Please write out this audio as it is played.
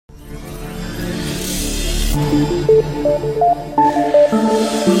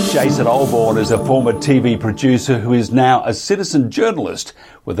Jason Olbourne is a former TV producer who is now a citizen journalist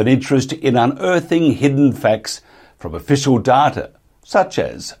with an interest in unearthing hidden facts from official data, such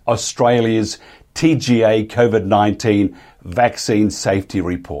as Australia's TGA COVID-19 vaccine safety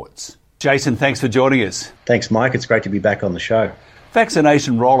reports. Jason, thanks for joining us. Thanks, Mike. It's great to be back on the show.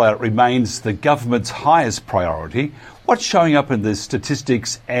 Vaccination rollout remains the government's highest priority. What's showing up in the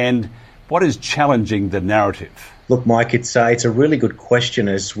statistics and what is challenging the narrative? Look, Mike, it's a really good question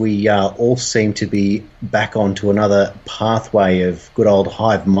as we all seem to be back onto another pathway of good old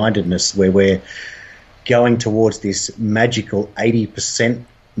hive-mindedness where we're going towards this magical 80%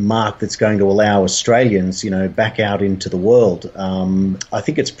 mark that's going to allow Australians, back out into the world. I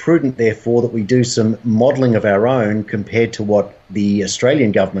think it's prudent, therefore, that we do some modelling of our own compared to what the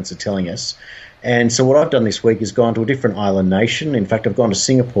Australian governments are telling us. And so what I've done this week is gone to a different island nation. In fact, I've gone to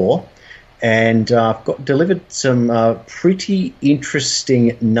Singapore. And I've delivered some pretty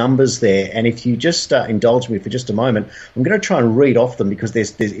interesting numbers there. And if you just indulge me for just a moment, I'm going to try and read off them because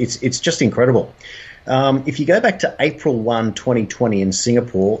it's just incredible. If you go back to April 1, 2020 in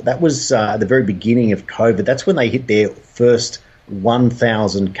Singapore, that was the very beginning of COVID. That's when they hit their first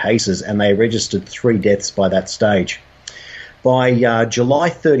 1,000 cases and they registered 3 deaths by that stage. By July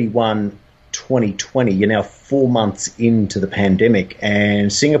 31, 2020, you're now 4 months into the pandemic,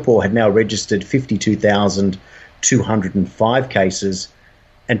 and Singapore had now registered 52,205 cases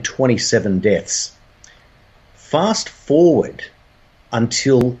and 27 deaths. Fast forward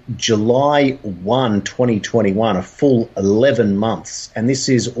until July 1, 2021, a full 11 months, and this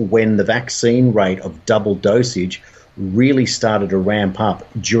is when the vaccine rate of double dosage really started to ramp up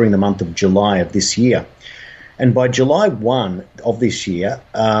during the month of July of this year. And by July 1 of this year,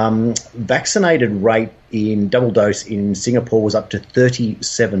 vaccinated rate in double dose in Singapore was up to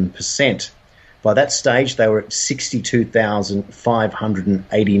 37%. By that stage, they were at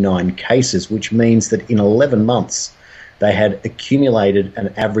 62,589 cases, which means that in 11 months, they had accumulated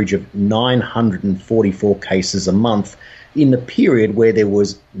an average of 944 cases a month in the period where there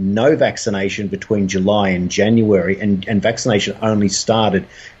was no vaccination between July and January, and vaccination only started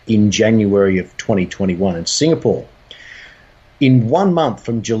in January of 2021 in Singapore. In 1 month,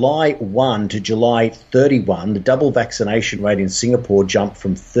 from July 1 to July 31, the double vaccination rate in Singapore jumped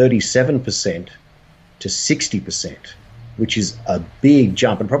from 37% to 60%, which is a big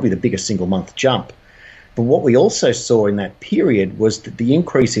jump and probably the biggest single month jump. But what we also saw in that period was that the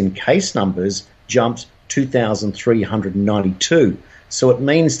increase in case numbers jumped 2,392. So it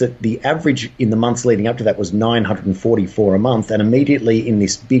means that the average in the months leading up to that was 944 a month, and immediately in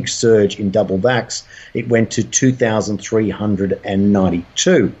this big surge in double vax, it went to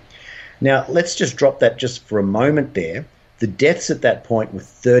 2,392. Now, let's just drop that just for a moment there. The deaths at that point were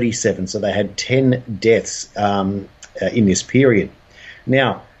 37, so they had 10 deaths in this period.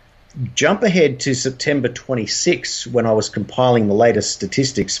 Now, jump ahead to September 26, when I was compiling the latest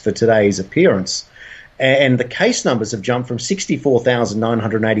statistics for today's appearance, and the case numbers have jumped from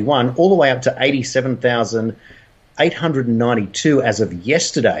 64,981 all the way up to 87,892 as of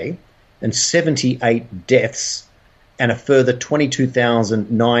yesterday, and 78 deaths, and a further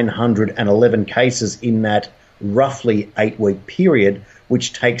 22,911 cases in that roughly 8-week period,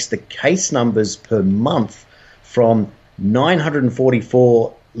 which takes the case numbers per month from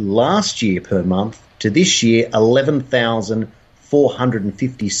 944 last year per month to this year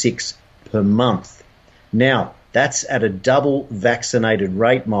 11,456 per month. Now, that's at a double vaccinated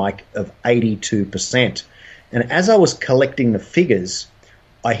rate, Mike, of 82%. And as I was collecting the figures,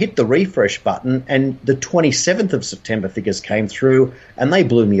 I hit the refresh button and the 27th of September figures came through and they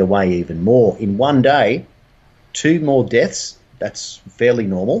blew me away even more. In one day, 2 more deaths. That's fairly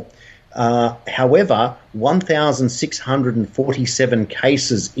normal. However, 1,647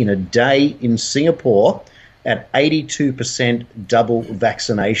 cases in a day in Singapore at 82% double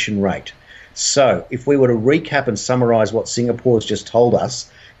vaccination rate. So if we were to recap and summarise what Singapore has just told us,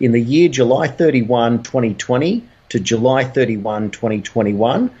 in the year July 31, 2020 to July 31,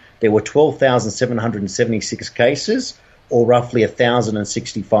 2021, there were 12,776 cases, or roughly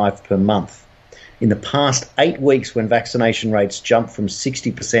 1,065 per month. In the past 8 weeks, when vaccination rates jumped from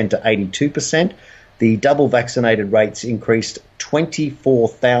 60% to 82%, the double vaccinated rates increased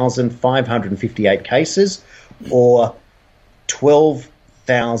 24,558 cases, or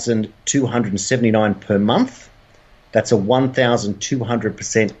 12,279 per month. That's a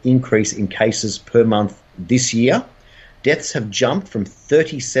 1,200% increase in cases per month this year. Deaths have jumped from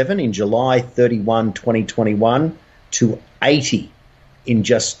 37 in July 31, 2021 to 80 in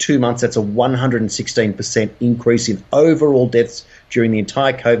just 2 months. That's a 116% increase in overall deaths during the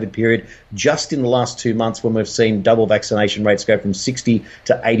entire COVID period, just in the last 2 months when we've seen double vaccination rates go from 60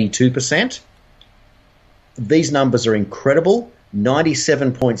 to 82%. These numbers are incredible.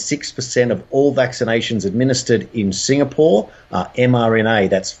 97.6% of all vaccinations administered in Singapore are mRNA.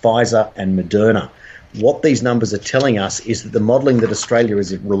 That's Pfizer and Moderna. What these numbers are telling us is that the modelling that Australia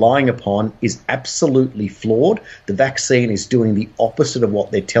is relying upon is absolutely flawed. The vaccine is doing the opposite of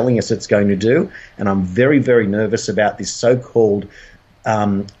what they're telling us it's going to do, and I'm very, very nervous about this so-called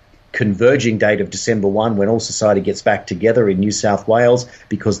converging date of December 1 when all society gets back together in New South Wales,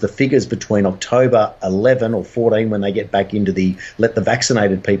 because the figures between October 11 or 14 when they get back into the let the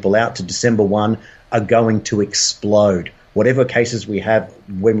vaccinated people out to December 1 are going to explode. Whatever cases we have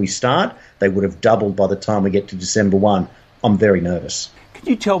when we start, they would have doubled by the time we get to December 1. I'm very nervous. Can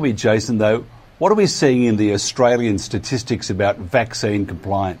you tell me, Jason, though, what are we seeing in the Australian statistics about vaccine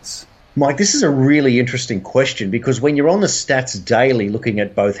compliance? Mike, this is a really interesting question, because when you're on the stats daily looking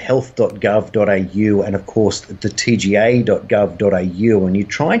at both health.gov.au and, of course, the tga.gov.au, and you're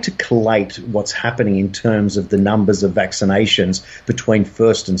trying to collate what's happening in terms of the numbers of vaccinations between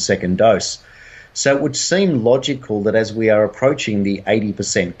first and second dose. So it would seem logical that as we are approaching the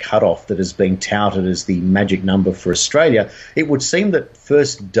 80% cutoff that has been touted as the magic number for Australia, it would seem that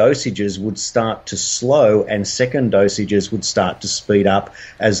first dosages would start to slow and second dosages would start to speed up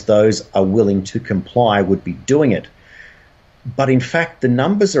as those are willing to comply would be doing it. But in fact, the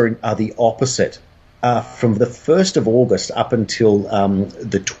numbers are the opposite. From the 1st of August up until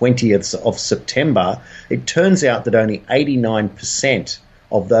the 20th of September, it turns out that only 89%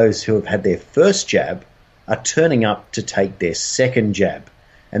 of those who have had their first jab are turning up to take their second jab.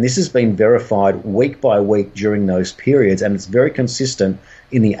 And this has been verified week by week during those periods, and it's very consistent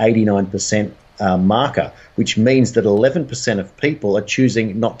in the 89% marker, which means that 11% of people are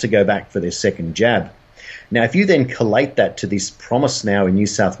choosing not to go back for their second jab. Now, if you then collate that to this promise now in New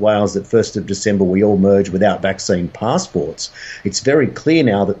South Wales that 1st of December we all merge without vaccine passports, it's very clear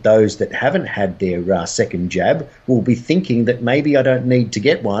now that those that haven't had their second jab will be thinking that maybe I don't need to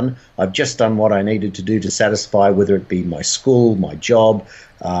get one. I've just done what I needed to do to satisfy whether it be my school, my job,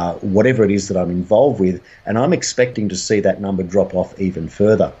 whatever it is that I'm involved with, and I'm expecting to see that number drop off even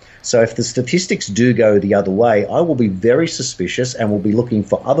further. So if the statistics do go the other way, I will be very suspicious and will be looking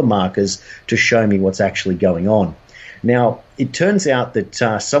for other markers to show me what's actually going on. Now, it turns out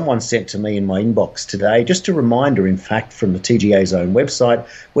that someone sent to me in my inbox today just a reminder, in fact, from the TGA's own website,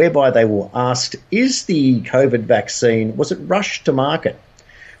 whereby they were asked, is the COVID vaccine, was it rushed to market?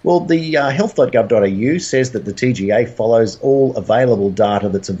 Well, the health.gov.au says that the TGA follows all available data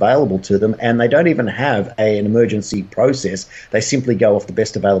that's available to them, and they don't even have an emergency process. They simply go off the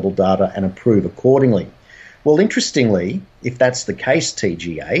best available data and approve accordingly. Well, interestingly, if that's the case,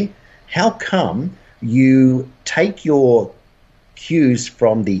 TGA, how come you take your cues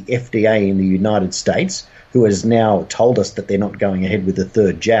from the FDA in the United States, who has now told us that they're not going ahead with the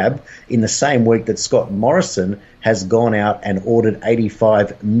third jab, in the same week that Scott Morrison has gone out and ordered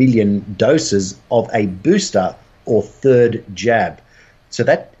 85 million doses of a booster or third jab. So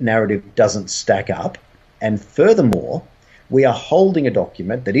that narrative doesn't stack up. And furthermore, we are holding a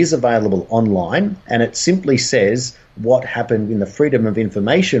document that is available online, and it simply says what happened in the Freedom of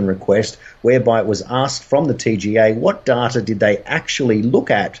Information request, whereby it was asked from the TGA what data did they actually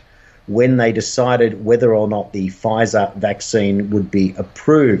look at when they decided whether or not the Pfizer vaccine would be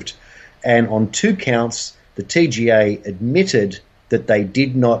approved. And on 2 counts, the TGA admitted that they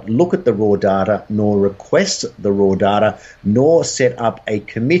did not look at the raw data, nor request the raw data, nor set up a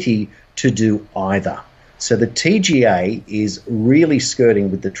committee to do either. So the TGA is really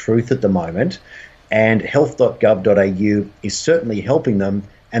skirting with the truth at the moment, and health.gov.au is certainly helping them,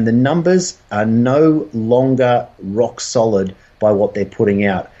 and the numbers are no longer rock solid by what they're putting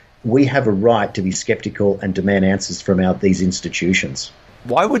out. We have a right to be sceptical and demand answers from these institutions.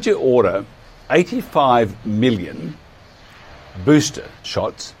 Why would you order 85 million booster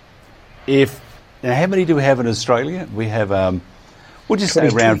shots if... Now, how many do we have in Australia? We have, we'll just say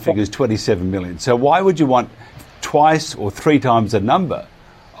round figures, 27 million. So why would you want twice or 3 times the number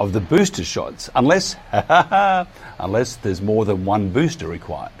of the booster shots unless there's more than one booster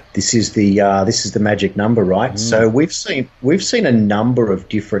required? This is the magic number, right? So we've seen a number of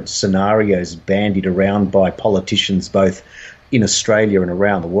different scenarios bandied around by politicians both in Australia and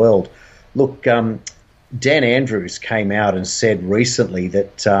around the world. Look, Dan Andrews came out and said recently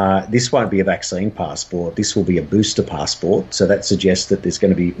that this won't be a vaccine passport, this will be a booster passport. So that suggests that there's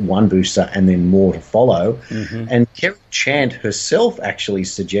going to be one booster and then more to follow. And Kerry Chant herself actually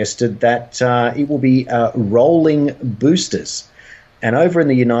suggested that it will be rolling boosters. And over in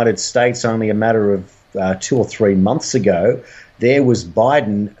the United States, only a matter of 2 or 3 months ago, there was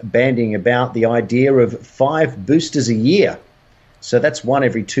Biden bandying about the idea of 5 boosters a year. So that's one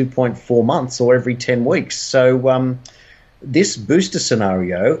every 2.4 months or every 10 weeks. So this booster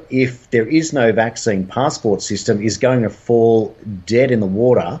scenario, if there is no vaccine passport system, is going to fall dead in the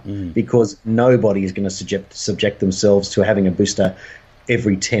water because nobody is going to subject themselves to having a booster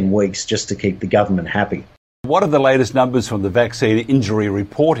every 10 weeks just to keep the government happy. What are the latest numbers from the vaccine injury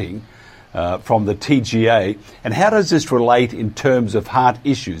reporting from the TGA, and how does this relate in terms of heart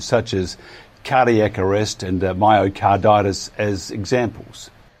issues such as cardiac arrest and myocarditis as examples?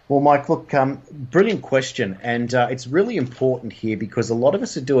 Well, Mike, look, brilliant question. And it's really important here because a lot of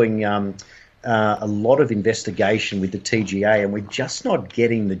us are doing a lot of investigation with the TGA and we're just not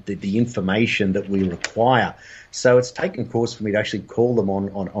getting the information that we require. So it's taken course for me to actually call them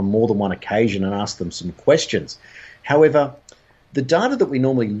on more than one occasion and ask them some questions. However, the data that we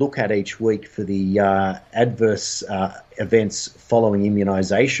normally look at each week for the adverse events following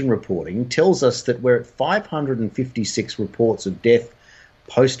immunisation reporting tells us that we're at 556 reports of death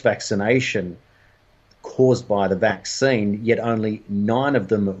post-vaccination caused by the vaccine, yet only 9 of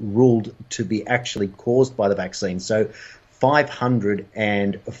them ruled to be actually caused by the vaccine. So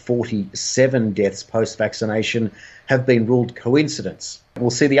 547 deaths post-vaccination have been ruled coincidence.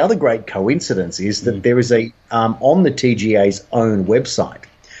 We'll see the other great coincidence is that there is on the TGA's own website,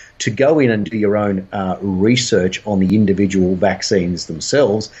 to go in and do your own research on the individual vaccines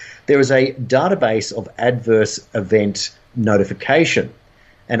themselves, there is a database of adverse event notification.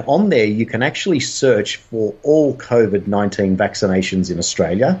 And on there, you can actually search for all COVID-19 vaccinations in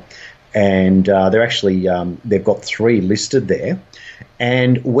Australia. And they've got 3 listed there.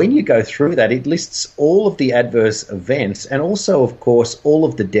 And when you go through that, it lists all of the adverse events and also, of course, all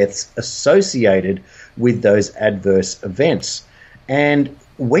of the deaths associated with those adverse events. And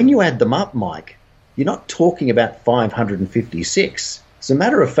when you add them up, Mike, you're not talking about 556. As a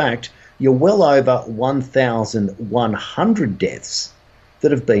matter of fact, you're well over 1,100 deaths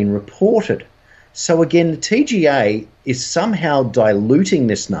that have been reported. So again, the TGA is somehow diluting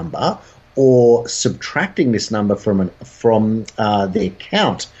this number or subtracting this number from their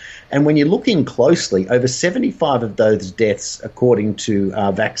count. And when you're looking closely, over 75 of those deaths, according to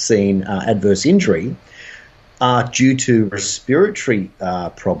vaccine adverse injury, are due to respiratory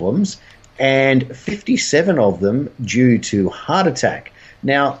problems, and 57 of them due to heart attack.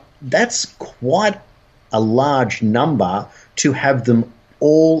 Now, that's quite a large number to have them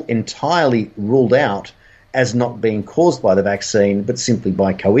all entirely ruled out as not being caused by the vaccine, but simply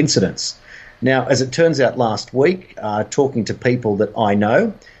by coincidence. Now, as it turns out last week, talking to people that I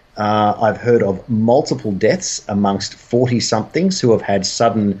know, I've heard of multiple deaths amongst 40-somethings who have had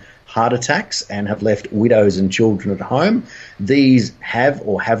sudden heart attacks and have left widows and children at home. These have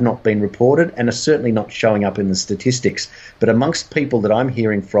or have not been reported and are certainly not showing up in the statistics. But amongst people that I'm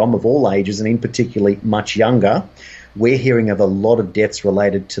hearing from of all ages, and in particularly much younger, we're hearing of a lot of deaths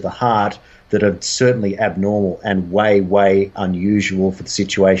related to the heart that are certainly abnormal and way, way unusual for the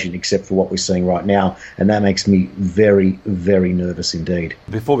situation, except for what we're seeing right now. And that makes me very, very nervous indeed.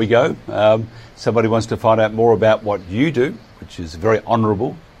 Before we go, somebody wants to find out more about what you do, which is very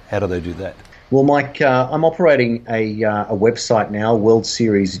honourable. How do they do that? Well, Mike, I'm operating a website now,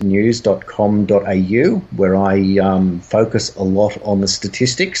 worldseriesnews.com.au, where I focus a lot on the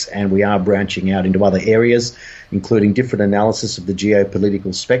statistics, and we are branching out into other areas, including different analysis of the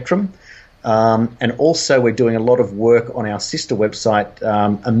geopolitical spectrum. And also we're doing a lot of work on our sister website,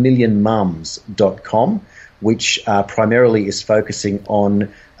 amillionmums.com, which primarily is focusing on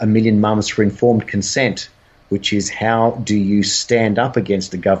A Million Mums for Informed Consent, which is how do you stand up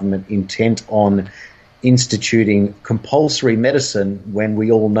against a government intent on instituting compulsory medicine when we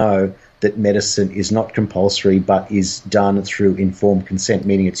all know that medicine is not compulsory but is done through informed consent,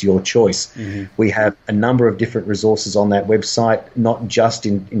 meaning it's your choice. Mm-hmm. We have a number of different resources on that website, not just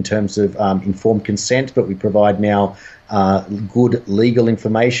in terms of informed consent, but we provide now good legal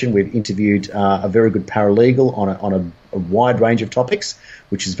information. We've interviewed a very good paralegal on a wide range of topics,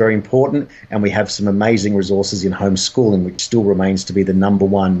 which is very important, and we have some amazing resources in homeschooling, which still remains to be the number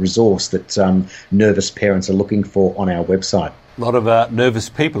one resource that nervous parents are looking for on our website. A lot of nervous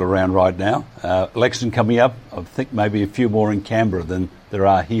people around right now. Election coming up. I think maybe a few more in Canberra than there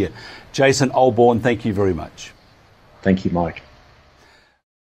are here. Jason Olbourne, thank you very much. Thank you, Mike.